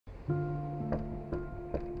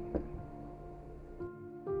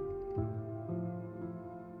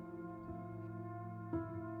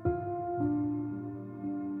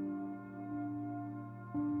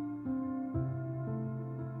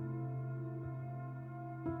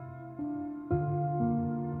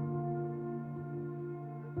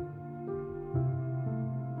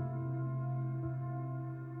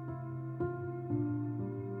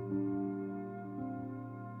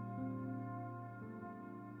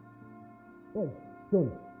Oi,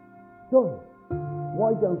 son,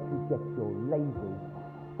 why don't you get your lazy,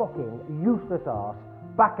 fucking useless arse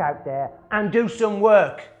back out there and do some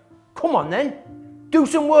work? Come on then, do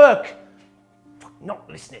some work. Not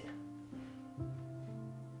listening.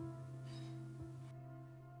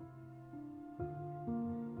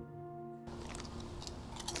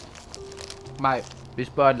 Mate, this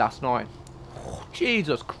bird last night, oh,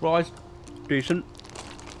 Jesus Christ, Decent.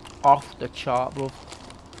 off the chart, bruv.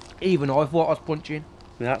 Even I thought I was punching.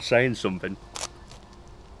 That's saying something.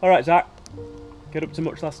 Alright, Zach. Get up to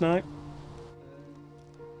much last night?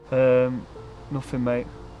 Nothing, mate.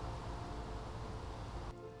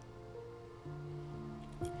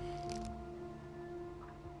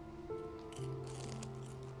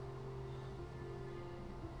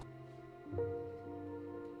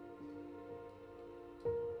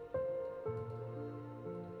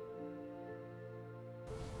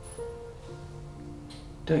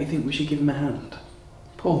 Don't you think we should give him a hand?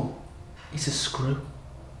 Paul, it's a screw.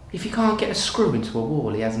 If he can't get a screw into a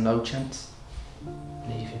wall, he has no chance.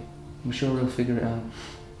 Leave him. I'm sure he'll figure it out.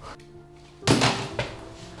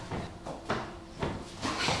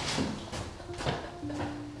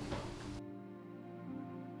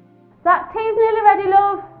 Zach, tea's nearly ready,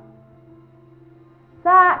 love.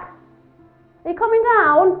 Zach, are you coming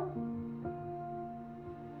down?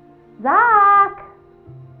 Zach!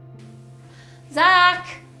 Zach!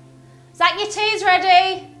 Zach, your tea's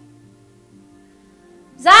ready!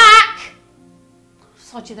 Zach!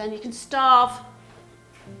 Sod you then, you can starve.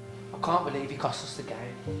 I can't believe he cost us the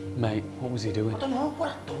game. Mate, what was he doing? I don't know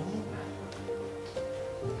what I've done.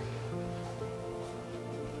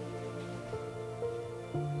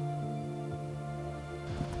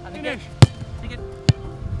 Finish!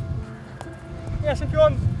 Yes, if you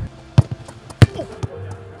want.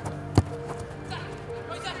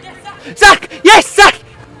 Zach! Yes, Zach!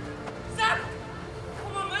 Zach!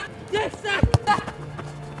 Come on, man! Yes, Zach!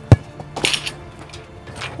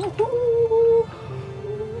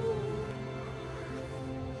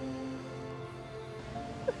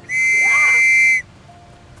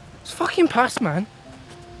 It's fucking pass, man.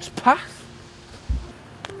 Just pass.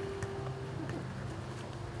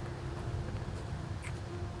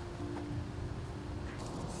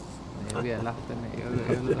 Yeah, left,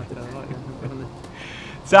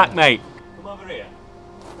 Zach, mate. Come over here.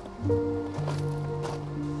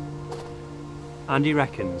 Andy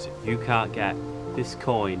reckons you can't get this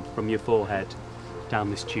coin from your forehead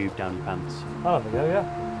down this tube down your pants. I'll have a go, yeah.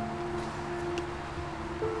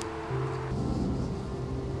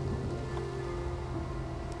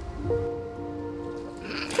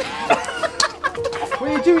 What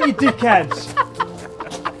are you doing, you dickheads?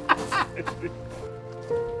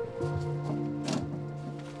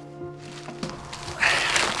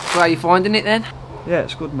 So how are you finding it then? Yeah,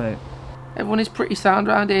 it's good, mate. Everyone is pretty sound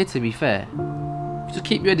around here, to be fair. Just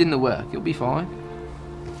keep your head in the work, you'll be fine.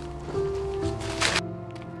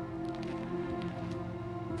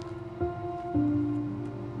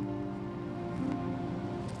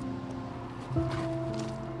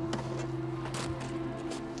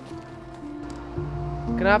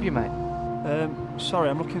 Can I help you, mate? Sorry,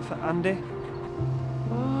 I'm looking for Andy.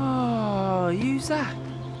 Oh, you Zach?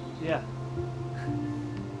 Yeah.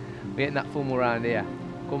 We ain't that formal around here.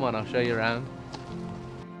 Come on, I'll show you around.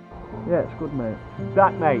 Yeah, it's good, mate.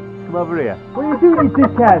 Zach, mate, come over here. What are you doing, you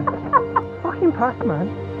dickheads? Fucking pass, man.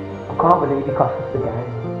 I can't believe he cost us the game.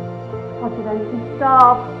 Sod you then, you can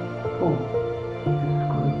starve. Paul, it's a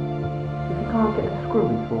screw. If he can't get a screw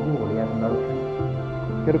into a wall, he has no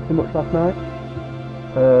chance. Get up to much last night?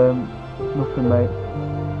 Nothing, mate.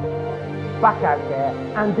 Back out there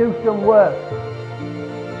and do some work.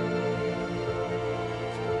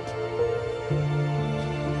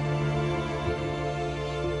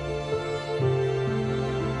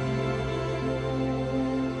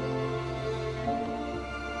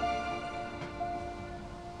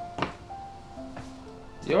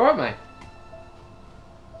 You alright, mate?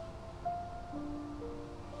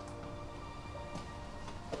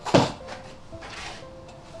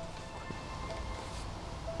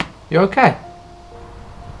 You okay?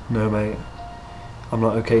 No, mate. I'm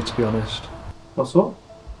not okay, to be honest. What's up?